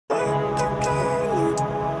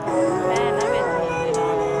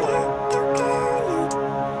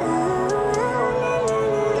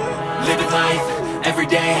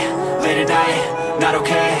night, not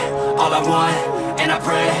okay. All I want, and I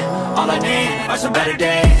pray, all I need are some better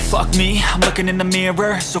days. Fuck me, I'm looking in the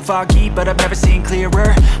mirror, so foggy, but I've never seen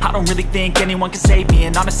clearer. I don't really think anyone can save me,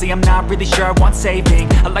 and honestly I'm not really sure I want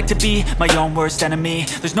saving. I like to be my own worst enemy.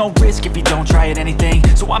 There's no risk if you don't try at anything,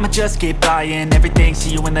 so I'ma just keep buying everything.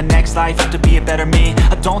 See you in the next life, have to be a better me.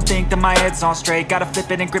 I don't think that my head's on straight, gotta flip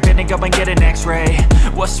it and grip it and go and get an x-ray.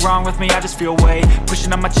 What's wrong with me? I just feel weight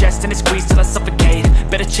pushing on my chest and it squeezes till I suffocate.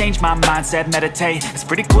 Better change my mindset, meditate. It's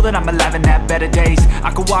pretty cool that I'm alive and have better days.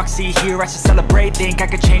 I could walk, see, hear, I should celebrate. Think I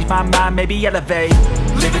could change my mind, maybe elevate.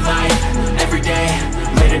 Living life, everyday,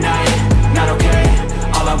 late at night, not okay.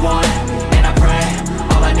 All I want, and I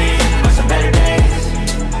pray, all I need are some better days.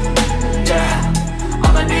 Yeah,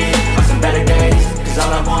 all I need are some better days. Cause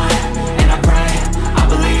all I want, and I pray, I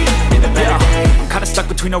believe in the better days. I'm kinda stuck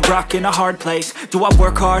between a rock and a hard place. Do I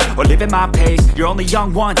work hard or live at my pace? You're only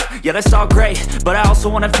young once, yeah that's all great, but I also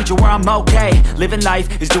want a future where I'm okay. Living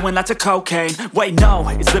life is doing lots of cocaine. Wait no,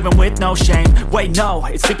 it's living with no shame. Wait no,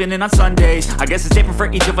 it's sleeping in on Sundays. I guess it's different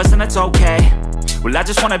for each of us and that's okay. Well I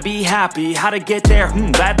just wanna be happy, how to get there?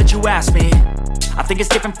 Glad that you asked me. I think it's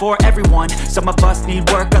different for everyone. Some of us need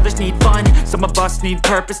work, others need fun. Some of us need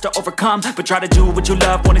purpose to overcome. But try to do what you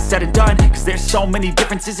love when it's said and done. Cause there's so many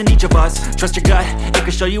differences in each of us. Trust your gut, it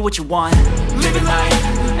can show you what you want. Living life,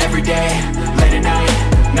 everyday, late at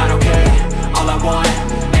night, not okay. All I want,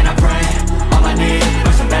 and I pray, all I need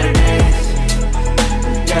are some better days.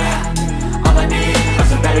 Yeah, all I need are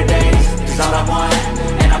some better days. Cause all I want,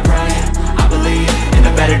 and I pray, I believe in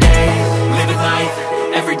the better days. Living life,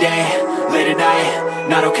 everyday, late at night,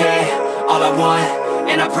 not okay. All I want,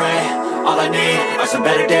 and I pray, all I need are some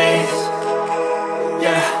better days.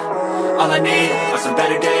 Yeah, all I need are some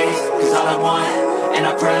better days. Cause all I want, and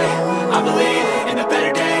I pray, I believe in the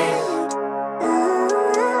better days.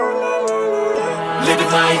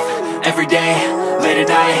 Living life, everyday, late at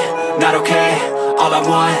night, not okay. All I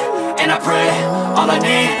want, and I pray, all I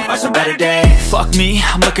need are some better days. Fuck me,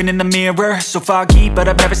 I'm looking in the mirror, so foggy, but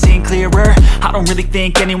I've never seen clearer. I don't really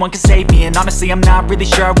think anyone can save me, and honestly I'm not really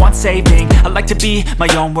sure I want saving. I like to be my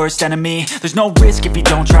own worst enemy. There's no risk if you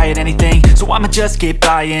don't try at anything, so I'ma just keep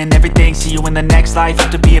buying everything. See you in the next life,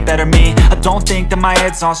 have to be a better me. I don't think that my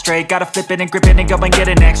head's on straight, gotta flip it and grip it and go and get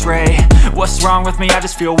an x-ray. What's wrong with me? I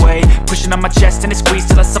just feel weight pushing on my chest and it squeezes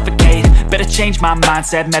till I suffocate. Better change my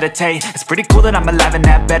mindset, meditate. It's pretty cool that I'm alive and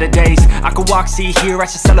have better days. I could walk, see, hear, I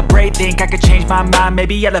should celebrate. Think I could change my mind,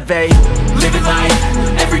 maybe elevate. Living life,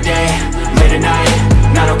 everyday, late at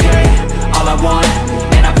night, not okay. All I want,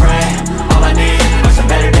 and I pray, all I need are some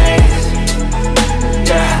better days.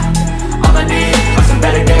 Yeah, all I need are some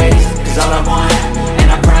better days. Cause all I want,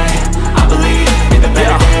 and I pray, I believe in the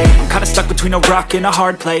better days. I'm kinda stuck between a rock and a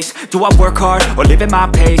hard place. Do I work hard or live at my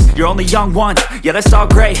pace? You're only young once, yeah that's all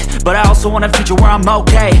great, but I also want a future where I'm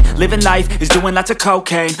okay. Living life is doing lots of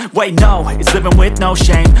cocaine. Wait no, it's living with no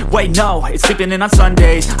shame. Wait no, it's sleeping in on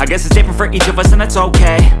Sundays. I guess it's different for each of us and that's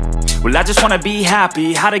okay. Well I just wanna be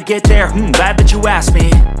happy, how to get there? Glad that you asked me.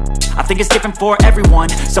 I think it's different for everyone.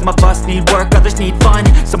 Some of us need work, others need fun.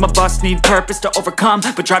 Some of us need purpose to overcome.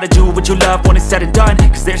 But try to do what you love when it's said and done.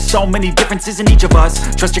 Cause there's so many differences in each of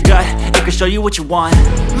us. Trust your gut, it can show you what you want.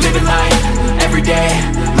 Living life, everyday,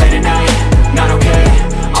 late at night, not okay.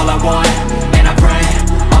 All I want, and I pray,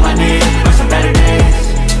 all I need are some better days.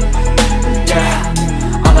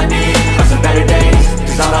 Yeah, all I need are some better days.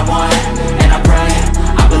 Cause all I want, and I pray,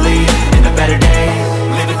 I believe in the better days.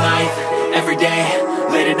 Living life, everyday,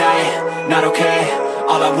 late at night, not okay.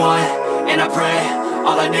 All I want, and I pray,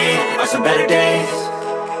 all I need are some better days.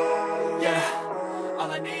 Yeah,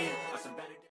 all I need